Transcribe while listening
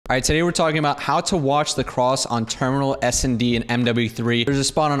All right, today we're talking about how to watch the cross on Terminal SnD and MW3. There's a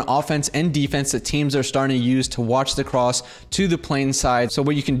spot on offense and defense that teams are starting to use to watch the cross to the plane side. So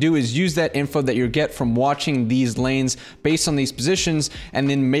what you can do is use that info that you get from watching these lanes based on these positions and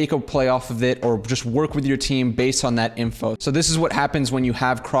then make a play off of it or just work with your team based on that info. So this is what happens when you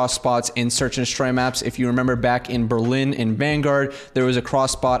have cross spots in search and destroy maps. If you remember back in Berlin in Vanguard, there was a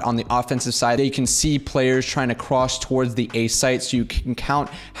cross spot on the offensive side. They can see players trying to cross towards the A site, so you can count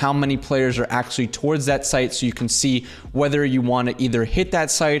how many players are actually towards that site, so you can see whether you want to either hit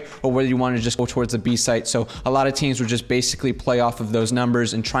that site or whether you want to just go towards the B site. So a lot of teams would just basically play off of those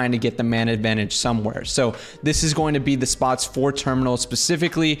numbers and trying to get the man advantage somewhere. So this is going to be the spots for Terminal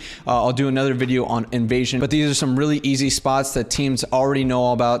specifically. I'll do another video on Invasion, but these are some really easy spots that teams already know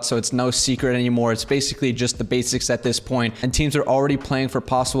all about, so it's no secret anymore. It's basically just the basics at this point, and teams are already playing for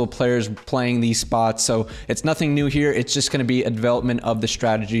possible players playing these spots, so it's nothing new here. It's just going to be a development of the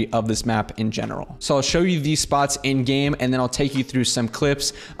strategy of this map in general. So I'll show you these spots in game, and then I'll take you through some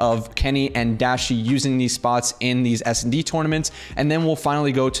clips of Kenny and Dashi using these spots in these S&D tournaments, and then we'll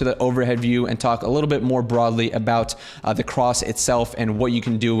finally go to the overhead view and talk a little bit more broadly about the cross itself and what you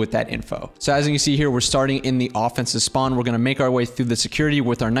can do with that info. So as you can see here, we're starting in the offensive spawn. We're going to make our way through the security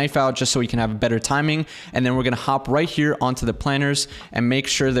with our knife out just so we can have better timing, and then we're going to hop right here onto the planners and make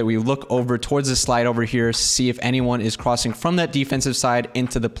sure that we look over towards the slide over here to see if anyone is crossing from that defensive side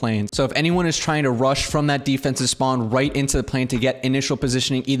into the plane. So if anyone is trying to rush from that defensive spawn right into the plane to get initial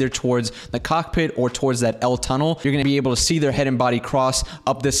positioning either towards the cockpit or towards that L tunnel, you're going to be able to see their head and body cross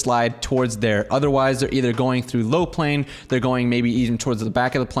up this slide towards there. Otherwise, they're either going through low plane, they're going maybe even towards the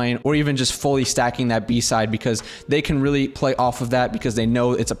back of the plane, or even just fully stacking that B side, because they can really play off of that because they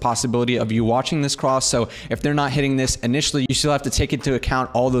know it's a possibility of you watching this cross. So if they're not hitting this initially, you still have to take into account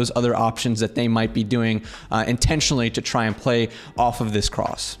all those other options that they might be doing intentionally to try and play off of this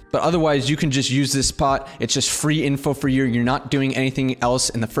cross. But otherwise, you can just use this spot. It's just free info for you. You're not doing anything else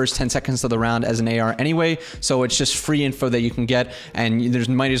in the first 10 seconds of the round as an AR anyway. So it's just free info that you can get, and there's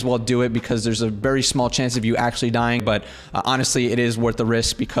might as well do it because there's a very small chance of you actually dying. But honestly, it is worth the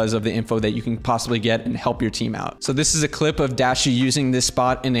risk because of the info that you can possibly get and help your team out. So this is a clip of Dashi using this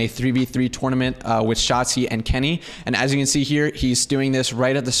spot in a 3v3 tournament with Shotzi and Kenny. And as you can see here, he's doing this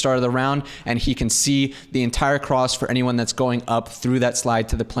right at the start of the round, and he can see the entire cross for anyone that's going up through that slide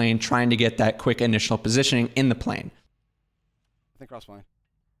to the plane, trying to get that quick initial positioning in the plane. I think cross plane.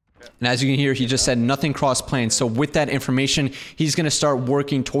 And as you can hear, he just said nothing cross plane. So with that information, he's going to start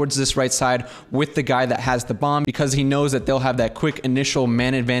working towards this right side with the guy that has the bomb, because he knows that they'll have that quick initial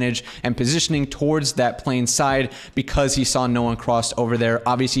man advantage and positioning towards that plane side because he saw no one crossed over there.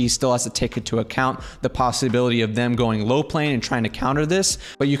 Obviously, he still has to take into account the possibility of them going low plane and trying to counter this.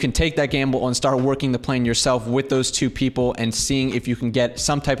 But you can take that gamble and start working the plane yourself with those two people and seeing if you can get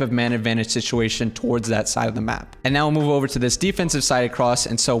some type of man advantage situation towards that side of the map. And now we'll move over to this defensive side across.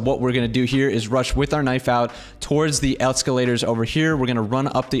 And so what we're going to do here is rush with our knife out towards the escalators over here. We're going to run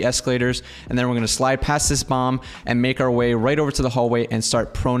up the escalators, and then we're going to slide past this bomb and make our way right over to the hallway and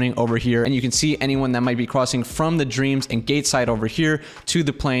start proning over here. And you can see anyone that might be crossing from the Dreams and gate side over here to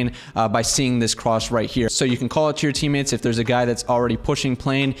the plane by seeing this cross right here. So you can call it to your teammates. If there's a guy that's already pushing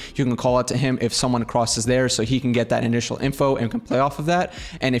plane, you can call it to him if someone crosses there, so he can get that initial info and can play off of that.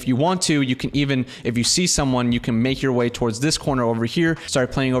 And if you want to, you can even, if you see someone, you can make your way towards this corner over here,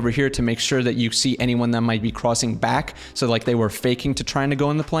 start playing over here to make sure that you see anyone that might be crossing back, so like they were faking to trying to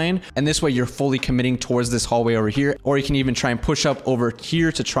go in the plane, and this way you're fully committing towards this hallway over here. Or you can even try and push up over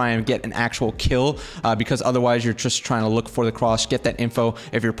here to try and get an actual kill, because otherwise you're just trying to look for the cross, get that info.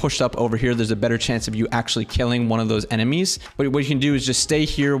 If you're pushed up over here, there's a better chance of you actually killing one of those enemies. But what you can do is just stay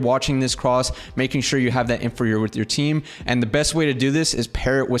here watching this cross, making sure you have that info here with your team. And the best way to do this is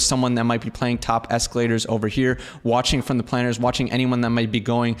pair it with someone that might be playing top escalators over here, watching from the planners, watching anyone that might be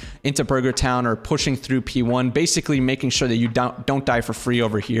going into Burger Town or pushing through P1, basically making sure that you don't die for free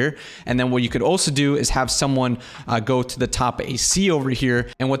over here. And then what you could also do is have someone go to the top AC over here,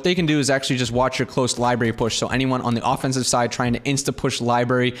 and what they can do is actually just watch your close library push. So anyone on the offensive side trying to insta push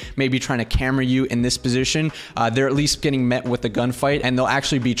library, maybe trying to camera you in this position, they're at least getting met with a gunfight, and they'll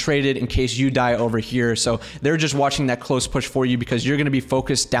actually be traded in case you die over here. So they're just watching that close push for you because you're going to be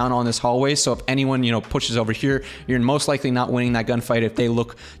focused down on this hallway. So if anyone, you know, pushes over here, you're most likely not winning that gunfight if they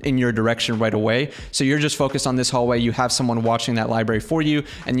look in your direction right away. So you're just focused on this hallway. You have someone watching that library for you,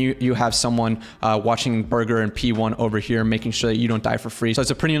 and you have someone watching Burger and P1 over here, making sure that you don't die for free. So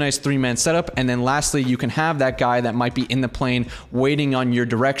it's a pretty nice 3-man setup. And then lastly, you can have that guy that might be in the plane waiting on your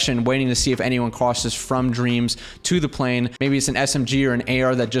direction, waiting to see if anyone crosses from Dreams to the plane. Maybe it's an SMG or an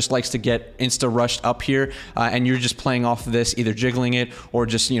AR that just likes to get insta rushed up here, and you're just playing off of this, either jiggling it or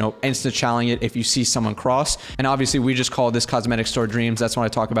just, you know, insta challenging it if you see someone cross. And obviously we just call this cosmetic store Dreams. That's what I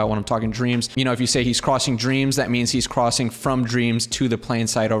talk about when I'm talking Dreams. You know, if you say he's crossing Dreams, that means he's crossing from Dreams to the plane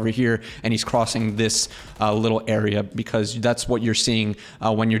side over here, and he's crossing this little area, because that's what you're seeing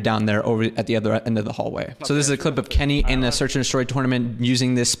when you're down there over at the other end of the hallway. So this is a clip of Kenny in the Search and Destroy tournament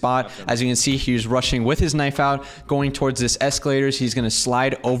using this spot. As you can see, he's rushing with his knife out, going towards this escalators. He's going to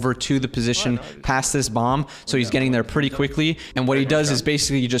slide over to the position past this bomb, so he's getting there pretty quickly. And what he does is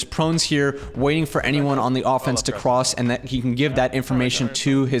basically he just prones here, waiting for anyone on the offense to cross, and that he can give that information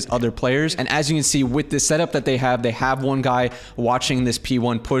to his other players. And as you can see with this setup that they have one guy watching this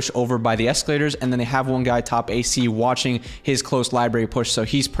P1 push over by the escalators, and then they have one guy top AC watching his close library push, so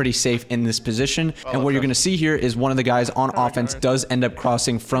he's pretty safe in this position. And what you're going to see here is one of the guys on offense does end up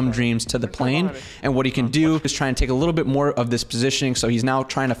crossing from Dreams to the plane, and what he can do is try and take a little bit more of this positioning. So he's now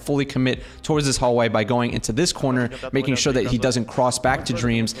trying to fully commit towards this hallway by going into this corner, making sure that he doesn't cross back to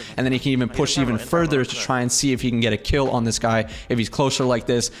Dreams, and then he can even push even further to try and see if he can get a kill on this guy. If he's closer like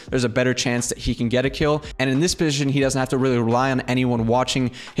this, there's a better chance that he can get a kill. And in this position, he doesn't have to really rely on anyone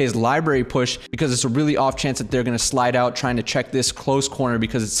watching his library push, because it's a really off chance that they're going to slide out trying to check this close corner,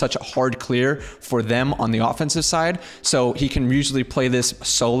 because it's such a hard clear for them on the offensive side. So he can usually play this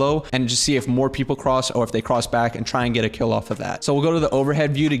solo and just see if more people cross or if they cross back and try and get a kill off of that. So we'll go to the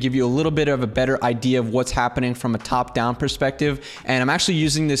overhead view to give you a little bit of a better idea of what's happening from a top-down perspective. And I'm actually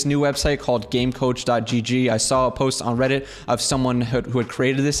using this new website called gamecoach.gg. I saw a post on Reddit of someone who had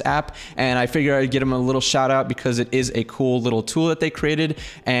created this app, and I figured I'd give him a little shout out because it is a cool little tool that they created.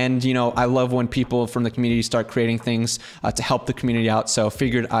 And you know, I love when people from the community start creating things to help the community out, so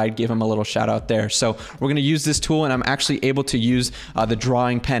figured I'd give him a little shout out there. So we're going to use this tool, and I'm actually able to use the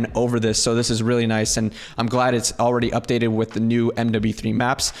drawing pen over this, so this is really nice, and I'm glad it's already updated with the new MW3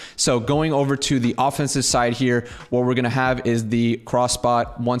 maps. So going over to the offensive side here, what we're going to have is the cross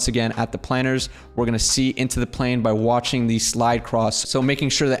spot once again at the planners. We're going to see into the plane by watching the slide cross, so making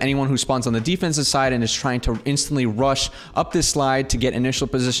sure that anyone who spawns on the defensive side and is trying to instantly rush up this slide to get initial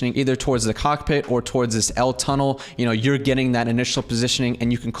positioning either towards the cockpit or towards this L tunnel, you know, you're getting that initial positioning,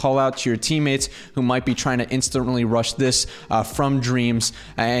 and you can call out to your teammates who might be trying to instantly rush this from Dreams,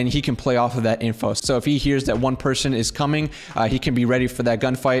 and he can play off of that info. So if he hears that one person is coming, he can be ready for that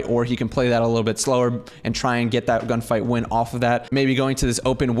gunfight, or he can play that a little bit slower and try and get that gunfight win off of that. Maybe going to this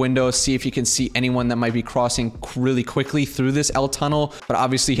open window, see if he can see anyone that might be crossing really quickly through this L tunnel, but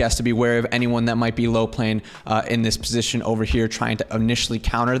obviously he has to be wary of anyone that might be low plane in this position over here, trying to initially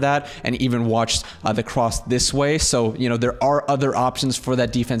counter that and even watch the cross this way. So, you know, there are other options for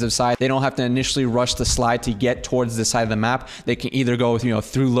that defensive side. They don't have to initially rush the slide to get towards the side of the map. They can either go, you know,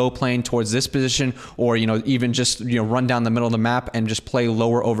 through low plane towards this position, or, you know, even just, you know, run down the middle of the map and just play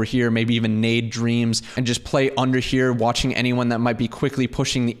lower over here, maybe even nade Dreams and just play under here, watching anyone that might be quickly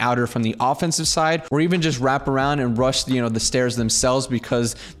pushing the outer from the offensive side, or even just wrap around and rush, you know, the stairs themselves,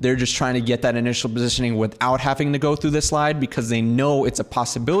 because they're just trying to get that initial positioning without having to go through the slide, because they know it's a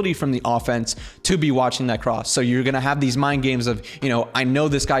possibility from the offense to be watching that cross. So you're going to have these mind games of, you know, I know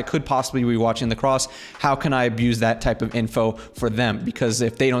this guy could possibly be watching the cross. How can I abuse that type of info for them? Because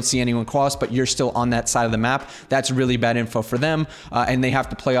if they don't see anyone cross, but you're still on that side of the map, that's really bad info for them, and they have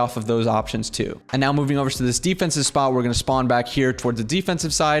to play off of those options too. And now moving over to this defensive spot, we're going to spawn back here towards the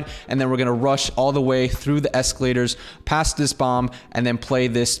defensive side, and then we're going to rush all the way through the escalators, past this bomb, and then play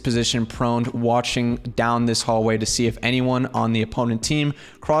this position prone, watching down this hallway to see if anyone on the opponent team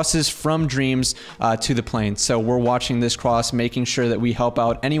crosses from Dreams to the plane. So we're watching this cross, making sure that we help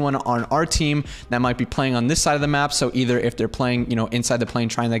out anyone on our team that might be playing on this side of the map. So either if they're playing, you know, inside the plane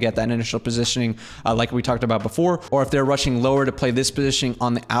trying to get that initial positioning like we talked about before, or if they're rushing lower to play this positioning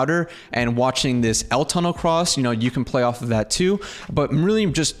on the outer and watching this L tunnel cross, you know, you can play off of that too. But really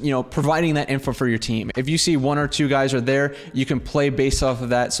just, you know, providing that info for your team. If you see one or two guys are there, you can play based off of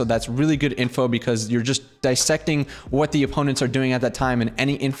that. So that's really good info, because you're just dissecting what the opponents are doing at that time, and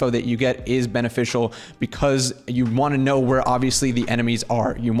any info that you get is beneficial because you want to know where obviously the enemies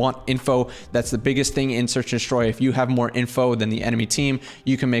are. You want info. That's the biggest thing in search and destroy. If you have more info than the enemy team,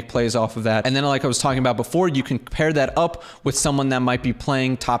 you can make plays off of that. And then, like I was talking about before, you can pair that up with someone that might be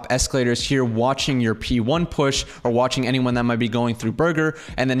playing top escalators here, watching your P1 push, or watching anyone that might be going through burger.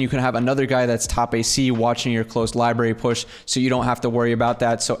 And then you can have another guy that's top AC watching your closed library push, so you don't have to worry about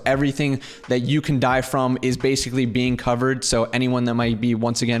that. So everything that you can die from is basically being covered. So anyone that might be,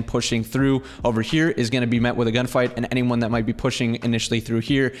 once again, pushing through over here is going to be met with a gunfight, and anyone that might be pushing initially through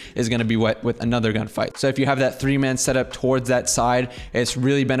here is going to be met with another gunfight. So if you have that 3-man setup towards that side, it's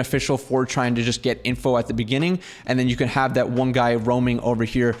really beneficial for trying to just get info at the beginning, and then you can have that one guy roaming over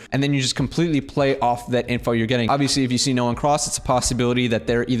here, and then you just completely play off that info you're getting. Obviously, if you see no one cross, it's a possibility that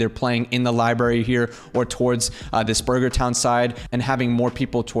they're either playing in the library here or towards this Burger Town side, and having more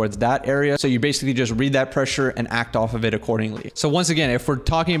people towards that area. So you basically just read that pressure and act off of it accordingly. So once again, if we're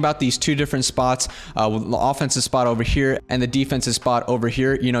talking about these two different spots, the offensive spot over here and the defensive spot over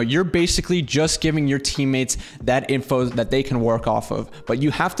here, you know, you're basically just giving your teammates that info that they can work off of. But you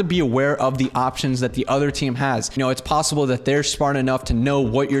have to be aware of the options that the other team has. You know, it's possible that they're smart enough to know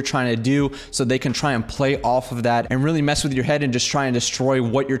what you're trying to do, so they can try and play off of that and really mess with your head and just try and destroy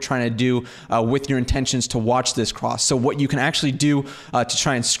what you're trying to do with your intentions to watch this cross. So what you can actually do to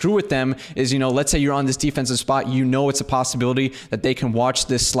try and screw with them is, you know, let's say you're on this defensive spot, you know it's a possibility that they can watch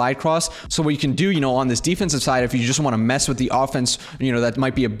this slide cross. So what you can do, you know, on this defensive side, if you just want to mess with the offense, you know, that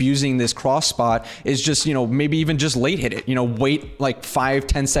might be abusing this cross spot, is just, you know, maybe even just late hit it, you know, wait like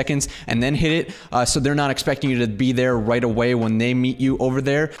 5-10 seconds and then hit it. So they're not expecting you to be there right away when they meet you over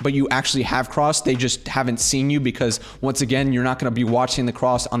there, but you actually have crossed. They just haven't seen you because, once again, you're not going to be watching the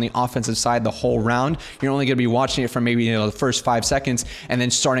cross on the offensive side the whole round. You're only going to be watching it for maybe, you know, the first 5 seconds, and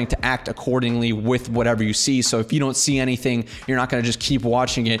then starting to act accordingly with whatever you see. So if you don't see anything, you're not going to just keep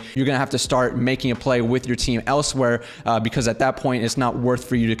watching it. You're going to have to start making a play with your team elsewhere, because at that point it's not worth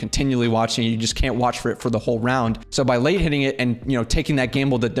for you to continually watching. You just can't watch for it for the whole round. So by late hitting it and, you know, taking that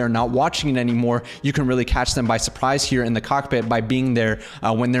gamble that they're not watching it anymore, you can really catch them by surprise here in the cockpit by being there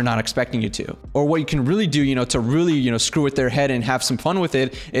when they're not expecting you to. Or what you can really do, you know, to really, you know, screw with their head and have some fun with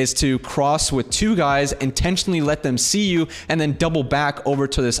it, is to cross with 2 guys, intentionally let them see you, and then double back over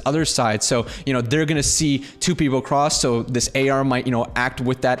to this other side. So, you know, they're going to see 2 people cross. So this AR might, you know, act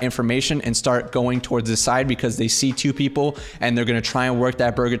with that information and start going towards the side because they see 2 people, and they're going to try and work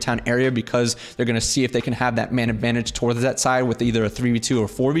that Burger Town area because they're going to see if they can have that man advantage towards that side with either a 3v2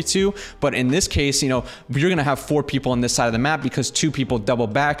 or 4v2. But in this case, you know, you're going to have 4 people on this side of the map because 2 people double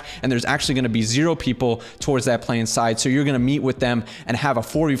back, and there's actually going to be 0 people towards that playing side. So you're going to meet with them and have a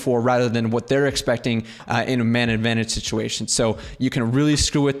 4v4 rather than what they're expecting in a man advantage situation. So you can really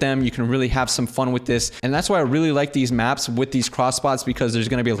screw with them. You can really have some fun with this. And that's why I really like these maps with these cross spots, because there's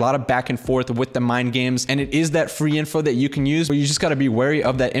going to be a lot of back and forth with the mind games, and it is that free info that you can use, but you just got to be wary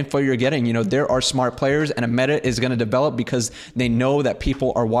of that info you're getting. You know, there are smart players, and a meta is going to develop because they know that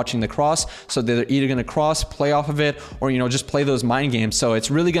people are watching the cross. So they're either going to cross, play off of it, or, you know, just play those mind games. So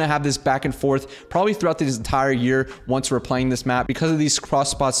it's really going to have this back and forth probably throughout this entire year once we're playing this map because of these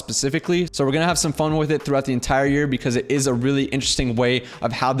cross spots specifically. So we're going to have some fun with it throughout the entire year because it is a really interesting way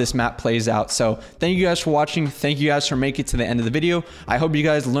of how this map plays out. So thank you guys for watching. Thank you guys for making it to the end of the video. I hope you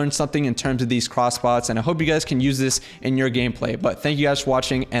guys learned something in terms of these cross spots, and I hope you guys can use this in your gameplay. But thank you guys for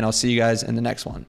watching, and I'll see you guys in the next one.